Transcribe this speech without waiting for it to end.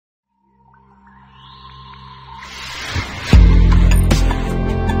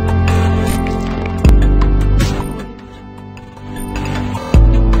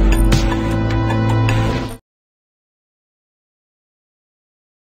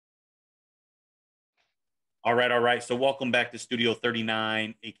All right, all right. So welcome back to Studio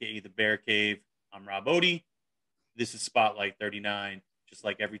 39, aka the Bear Cave. I'm Rob Odie. This is Spotlight 39. Just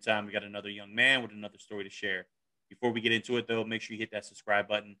like every time, we got another young man with another story to share. Before we get into it, though, make sure you hit that subscribe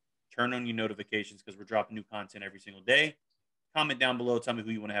button, turn on your notifications because we're dropping new content every single day. Comment down below, tell me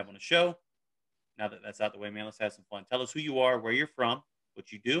who you want to have on the show. Now that that's out the way, man, let's have some fun. Tell us who you are, where you're from,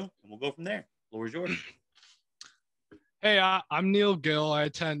 what you do, and we'll go from there. Floor is yours. Hey, I'm Neil Gill. I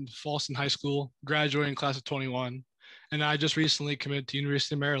attend Falston High School, graduating class of 21, and I just recently committed to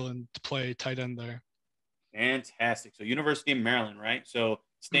University of Maryland to play tight end there. Fantastic. So University of Maryland, right? So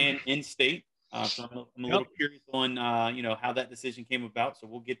staying in state. So I'm a Yep. little curious on how that decision came about. So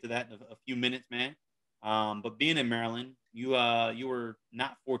we'll get to that in a few minutes, man. But being in Maryland, you were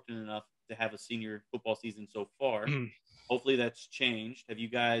not fortunate enough to have a senior football season so far. Hopefully that's changed. Have you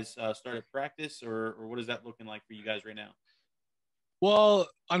guys started practice, or what is that looking like for you guys right now? Well,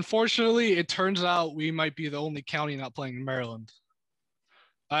 unfortunately, it turns out we might be the only county not playing in Maryland.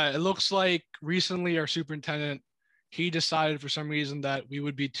 It looks like recently our superintendent, he decided for some reason that we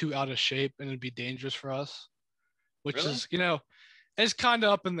would be too out of shape and it'd be dangerous for us, which Really? is, it's kind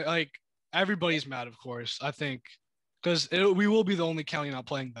of up in the, like, everybody's mad, of course, I think, because we will be the only county not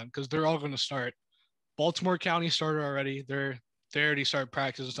playing then because they're all going to start. Baltimore County started already. They already started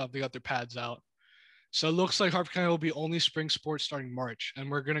practice and stuff. They got their pads out. So it looks like Harper County will be only spring sports starting March, and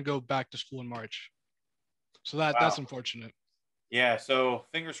we're gonna go back to school in March. So that's Wow. unfortunate. Yeah, so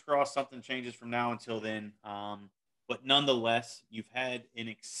fingers crossed something changes from now until then. But nonetheless, you've had an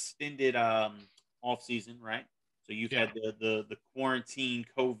extended off season, right? So you've Yeah. had the quarantine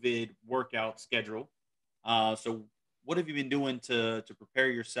COVID workout schedule. So what have you been doing to prepare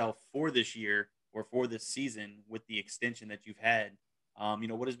yourself for this year or for this season with the extension that you've had?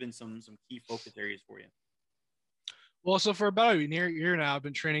 What has been some key focus areas for you? Well, so for about a year now, I've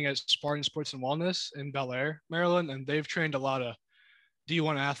been training at Spartan Sports and Wellness in Bel Air, Maryland, and they've trained a lot of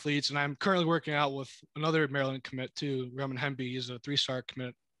D1 athletes. And I'm currently working out with another Maryland commit too, Roman Hemby. He's a 3-star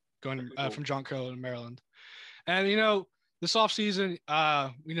commit going Okay, cool. from John Crow in Maryland. And this offseason,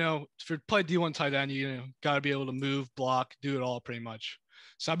 to play D1 tight end, got to be able to move, block, do it all pretty much.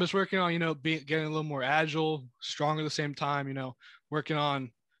 So I've been working on, getting a little more agile, stronger at the same time, working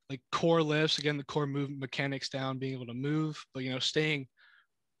on like core lifts, again, the core movement mechanics down, being able to move, but, staying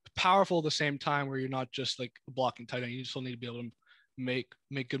powerful at the same time where you're not just like blocking tight end. You still need to be able to make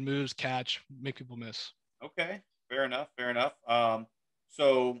good moves, catch, make people miss. Okay, fair enough, fair enough.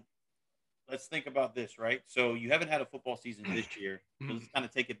 So let's think about this, right? So you haven't had a football season this year. So let's kind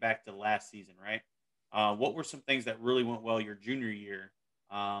of take it back to last season, right? What were some things that really went well your junior year?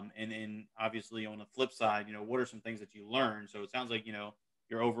 And then obviously on the flip side, what are some things that you learned? So it sounds like,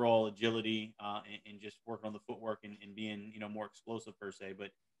 your overall agility and just working on the footwork and being, more explosive per se.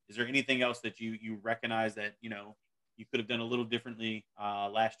 But is there anything else that you recognize that, you could have done a little differently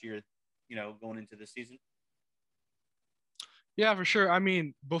last year, going into this season? Yeah, for sure. I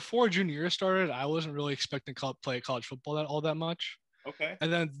mean, before junior year started, I wasn't really expecting to play college football all that much. Okay.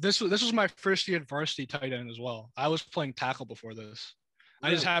 And then this was my first year at varsity tight end as well. I was playing tackle before this. I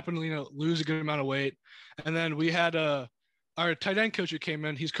just Really? happened to lose a good amount of weight, and then we had our tight end coach who came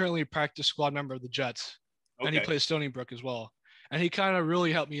in. He's currently a practice squad member of the Jets, and he Okay. plays Stony Brook as well. And he kind of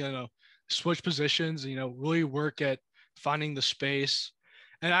really helped me, switch positions. Really work at finding the space.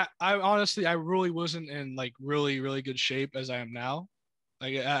 And I honestly, I really wasn't in like really, really good shape as I am now.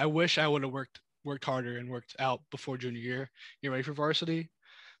 Like I wish I would have worked harder and worked out before junior year, get ready for varsity.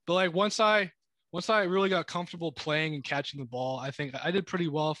 But like once I really got comfortable playing and catching the ball, I think I did pretty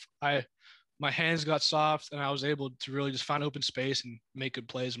well. I My hands got soft and I was able to really just find open space and make good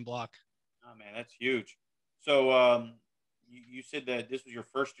plays and block. Oh man, that's huge. So you said that this was your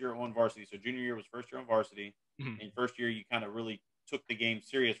first year on varsity. So junior year was first year on varsity, Mhm. and first year you kind of really took the game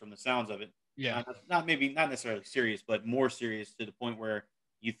serious from the sounds of it. Yeah. Not necessarily serious, but more serious to the point where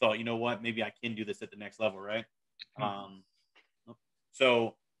you thought, you know what, maybe I can do this at the next level, right? Mhm. Um,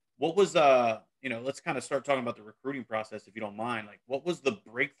 so what was let's kind of start talking about the recruiting process if you don't mind. Like what was the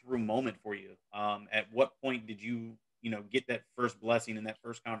breakthrough moment for you? At what point did you, get that first blessing and that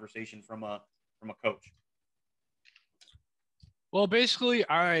first conversation from a coach? Well, basically,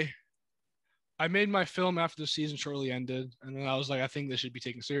 I made my film after the season shortly ended, and then I was like, I think this should be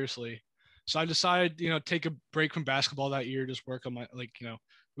taken seriously. So I decided, take a break from basketball that year, just work on my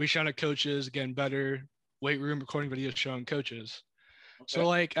reach out to coaches, getting better, weight room, recording videos, showing coaches. So Okay.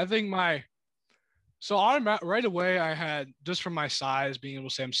 like I think right away I had just from my size, being able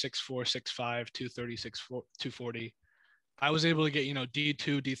to say I'm 6'4", 6'5", 230, 6'4", 240. I was able to get,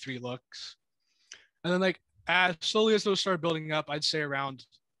 D2, D3 looks. And then like as slowly as those started building up, I'd say around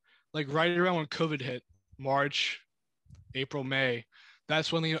like right around when COVID hit, March, April, May,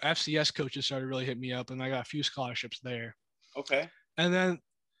 that's when the FCS coaches started really hitting me up, and I got a few scholarships there. Okay. And then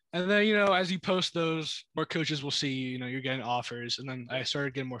as you post those, more coaches will see, you're getting offers. And then I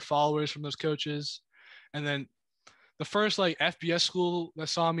started getting more followers from those coaches. And then the first like FBS school that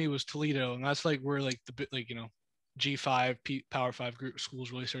saw me was Toledo. And that's like where like G5, Power 5 group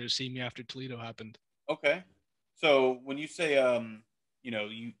schools really started to see me after Toledo happened. Okay. So when you say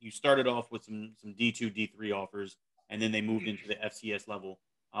you started off with some D2, D3 offers, and then they moved into the FCS level.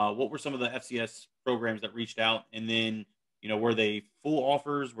 What were some of the FCS programs that reached out, and then were they full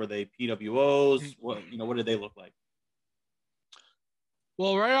offers? Were they PWOs? What did they look like?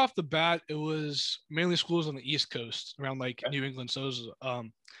 Well, right off the bat, it was mainly schools on the East Coast around like Okay. New England. So it was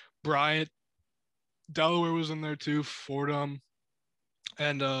Bryant, Delaware was in there too, Fordham,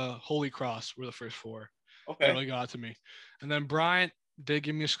 and Holy Cross were the first four that Okay. really got to me. And then Bryant did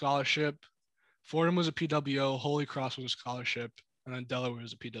give me a scholarship. Fordham was a PWO, Holy Cross was a scholarship, and then Delaware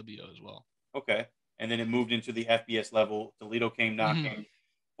was a PWO as well. Okay. And then it moved into the FBS level. Toledo came Mm-hmm. knocking.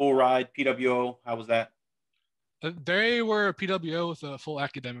 Full ride PWO. How was that? They were a PWO with a full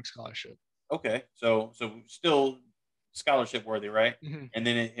academic scholarship. Okay. So still scholarship worthy, right? Mm-hmm. And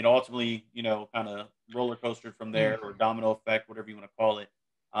then it ultimately, kind of roller coastered from there, or domino effect, whatever you want to call it.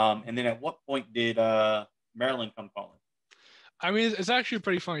 And then at what point did Maryland come calling? I mean, it's actually a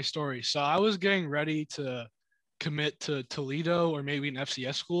pretty funny story. So I was getting ready to commit to Toledo or maybe an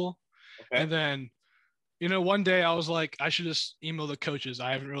FCS school. Okay. And then, one day I was like, I should just email the coaches.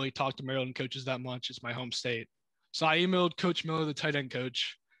 I haven't really talked to Maryland coaches that much. It's my home state. So I emailed Coach Miller, the tight end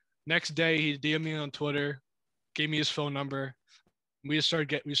coach. Next day, he DM'd me on Twitter, gave me his phone number. We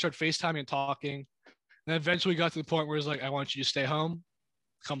started FaceTiming and talking. And eventually got to the point where it's like, I want you to stay home,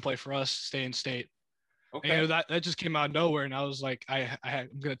 come play for us, stay in state. And, Okay. that just came out of nowhere. And I was like, I'm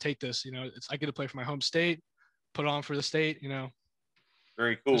going to take this, I get to play for my home state, put on for the state,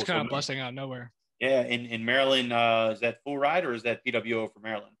 Very just cool. kind So of busting out of nowhere. yeah, in Maryland, is that full ride or is that PWO for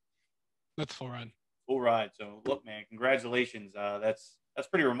Maryland? That's the full run. Full ride. So look, man, congratulations. That's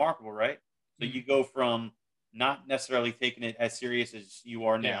pretty remarkable, right? So Mm-hmm. you go from not necessarily taking it as serious as you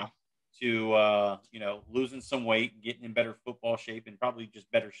are Yeah. now to losing some weight, getting in better football shape, and probably just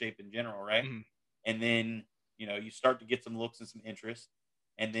better shape in general, right? Mm-hmm. And then you start to get some looks and some interest,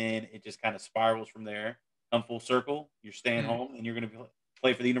 and then it just kind of spirals from there. Come full circle, you're staying Mm-hmm. home, and you're going to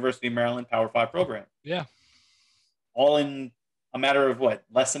play for the University of Maryland Power Five program, Yeah. all in a matter of what,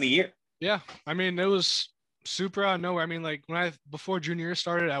 less than a year. Yeah. I mean, it was super out of nowhere. I mean, like before junior year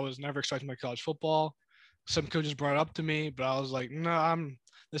started, I was never expecting my college football. Some coaches brought it up to me, but I was like, no,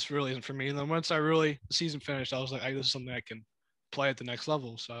 this really isn't for me. And then once the season finished, I was like, this is something I can play at the next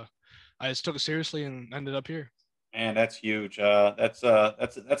level. So I just took it seriously and ended up here. Man, that's huge. That's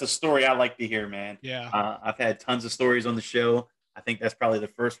a story I like to hear, man. Yeah. I've had tons of stories on the show. I think that's probably the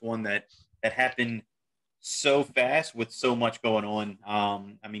first one that happened so fast with so much going on.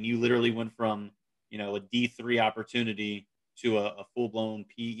 I mean, you literally went from a D3 opportunity to a full blown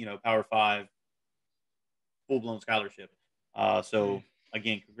Power Five full blown scholarship. So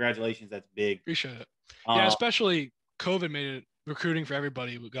again, congratulations. That's big. Appreciate it. Yeah, Um, especially COVID made it recruiting for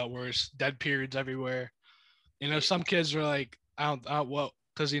everybody got worse. Dead periods everywhere. Some kids were like, I don't what,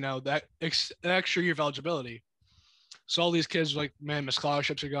 because that extra year of eligibility. So all these kids were like, man, my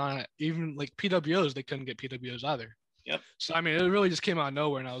scholarships are gone. Even like PWOs, they couldn't get PWOs either. yep. So I mean, it really just came out of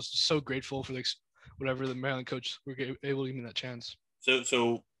nowhere, and I was so grateful for whatever the Maryland coach were able to give me that chance.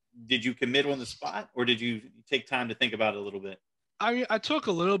 So did you commit on the spot, or did you take time to think about it a little bit? I mean, I took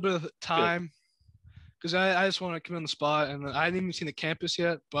a little bit of Good. time because I just want to come on the spot, and I hadn't even seen the campus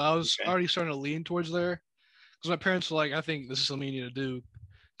yet, but I was Okay. already starting to lean towards there because my parents were like, I think this is something you need to do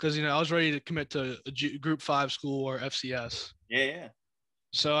because I was ready to commit to a Group 5 school or FCS. Yeah, yeah.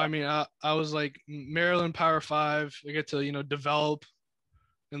 So I mean, I was like Maryland Power 5. I get to develop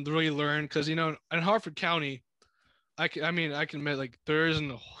and really learn because in Hartford County, I can admit like there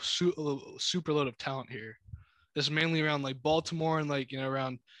isn't a super load of talent here. It's mainly around like Baltimore and like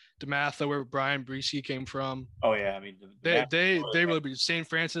around DeMatha where Brian Breesky came from. Oh yeah, I mean the They really be St.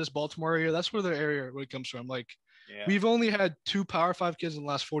 Francis, Baltimore area. That's where their area really comes from. Like yeah, we've only had 2 Power 5 kids in the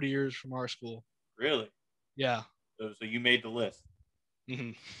last 40 years from our school. really. Yeah. So you made the list,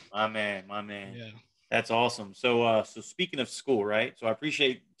 Mm-hmm. my man, my man. Yeah. That's awesome. So speaking of school, right? So I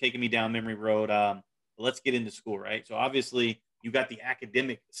appreciate taking me down memory road. Let's get into school, right? So obviously you got the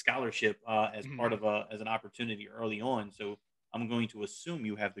academic scholarship as Mm-hmm. part of as an opportunity early on. So I'm going to assume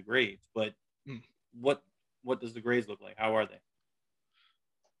you have the grades, but Mm. what does the grades look like? How are they?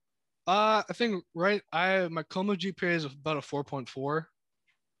 I think my Como GPA is about a 4.4.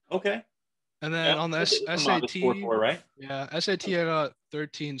 Okay. And then Yeah, on the it's a modest four SAT, four, right? yeah, SAT I got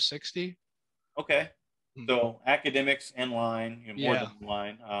 1360. Okay. Hmm. So academics in line, more Yeah, than in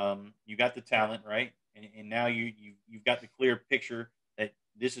line. You got the talent, right? And now you've got the clear picture that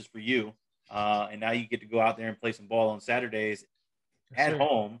this is for you. And now you get to go out there and play some ball on Saturdays yes, at sir.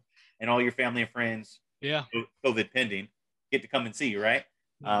 home, and all your family and friends, Yeah. COVID pending, get to come and see you, right?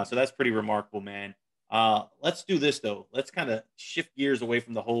 Hmm. So that's pretty remarkable, man. Let's do this though. Let's kind of shift gears away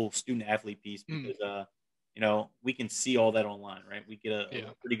from the whole student athlete piece Hmm. because we can see all that online, right? We get a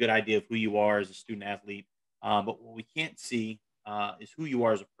Yeah. pretty good idea of who you are as a student athlete. But what we can't see is who you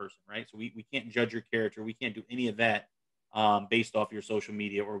are as a person, right? So we can't judge your character. We can't do any of that based off your social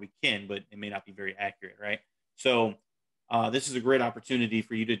media, or we can, but it may not be very accurate, right? So this is a great opportunity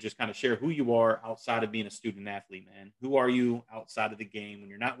for you to just kind of share who you are outside of being a student athlete, man. Who are you outside of the game when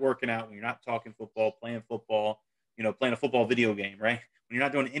you're not working out, when you're not talking football, playing a football video game, right? When you're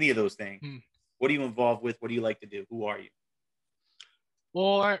not doing any of those things, Hmm. what are you involved with? What do you like to do? Who are you?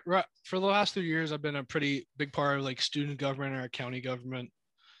 Well, for the last 3 years, I've been a pretty big part of like student government or county government.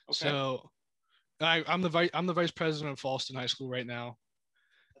 Okay, So I'm the vice president of Falston High School right now,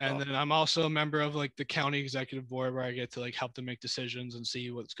 that's and then awesome. I'm also a member of like the county executive board where I get to like help them make decisions and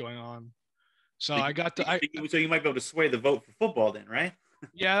see what's going on. So So I you, got to I so you might be able to sway the vote for football, then, right?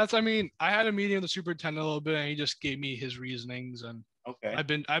 yeah, that's I mean I had a meeting with the superintendent a little bit, and he just gave me his reasonings, and Okay.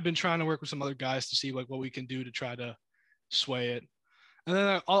 I've been trying to work with some other guys to see like what we can do to try to sway it. And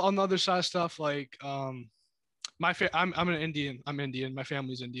then on the other side of stuff, like I'm an Indian. I'm Indian. My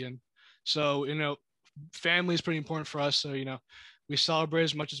family's Indian. So, family is pretty important for us. So, we celebrate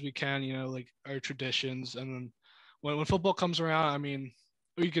as much as we can, like our traditions. And then when football comes around, I mean,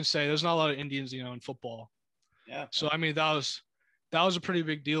 you can say there's not a lot of Indians, in football. Yeah. So, I mean, that was a pretty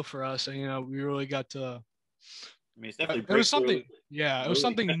big deal for us. And, we really got to, I mean, it's definitely it was breakthrough, something, yeah, it was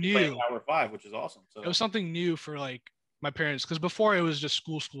something especially playing new. Power Five, which is awesome. It was So something new for like my parents. Cause before it was just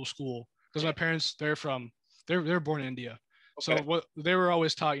school, school, school. Cause my yeah. parents, they're born in India. So Okay. what they were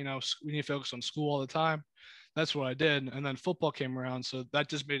always taught, we need to focus on school all the time. That's what I did. And then football came around. So that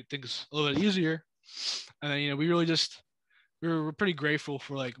just made things a little bit easier. And then, we really we're pretty grateful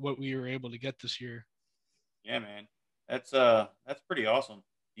for like what we were able to get this year. Yeah, man. That's pretty awesome.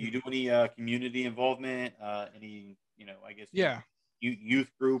 Do you Hmm. do any community involvement? Any I guess any Yeah.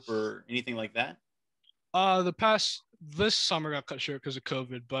 youth group or anything like that? This summer got cut short because of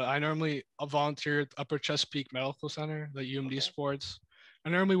COVID, but I normally volunteer at Upper Chesapeake Medical Center, the UMD Okay. Sports. I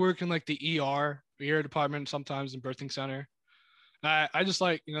normally work in like the ER department, sometimes in birthing center. I just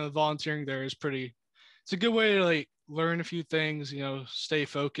like, the volunteering there is pretty, it's a good way to like learn a few things, stay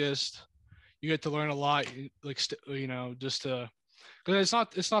focused. You get to learn a lot, like, just to, because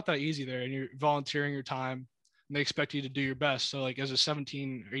it's not that easy there, and you're volunteering your time and they expect you to do your best. So like as a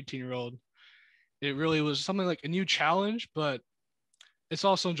 17 or 18-year-old, it really was something like a new challenge, but it's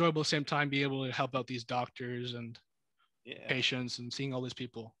also enjoyable at the same time being able to help out these doctors and Yeah. patients and seeing all these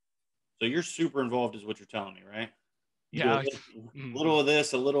people. So you're super involved, is what you're telling me, right? You do Yeah, a like, little of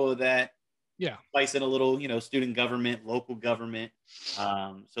this, a little of that, yeah, spice in a little, student government, local government.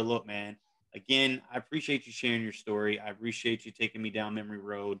 So look, man, again, I appreciate you sharing your story. I appreciate you taking me down memory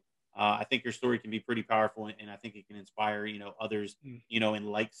road. I think your story can be pretty powerful, and I think it can inspire, others, mm, in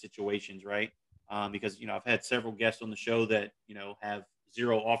like situations, right? Because I've had several guests on the show that have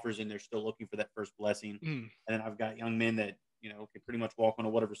zero offers and they're still looking for that first blessing, mm, and then I've got young men that can pretty much walk on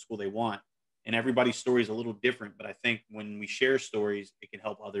to whatever school they want. And everybody's story is a little different, but I think when we share stories, it can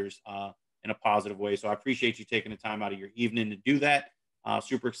help others. In a positive way. So I appreciate you taking the time out of your evening to do that.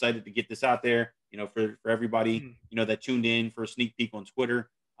 Super excited to get this out there, for everybody, mm. that tuned in for a sneak peek on Twitter.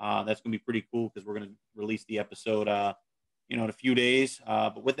 That's going to be pretty cool because we're going to release the episode, in a few days.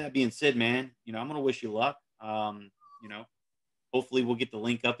 But with that being said, man, I'm going to wish you luck. You know, hopefully we'll get the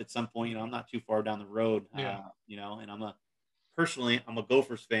link up at some point. I'm not too far down the road, Yeah. and I'm a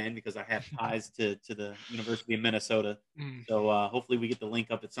Gophers fan because I have ties to the University of Minnesota. Mm. So hopefully we get the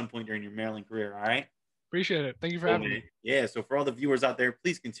link up at some point during your Maryland career. All right. Appreciate it. Thank you for Cool, having man. me. Yeah. So for all the viewers out there,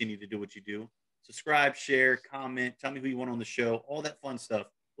 please continue to do what you do. Subscribe, share, comment, tell me who you want on the show, all that fun stuff.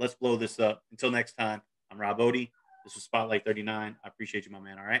 Let's blow this up. Until next time, I'm Rob Odie. This was Spotlight 39. I appreciate you, my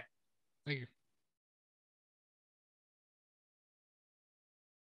man. All right. Thank you.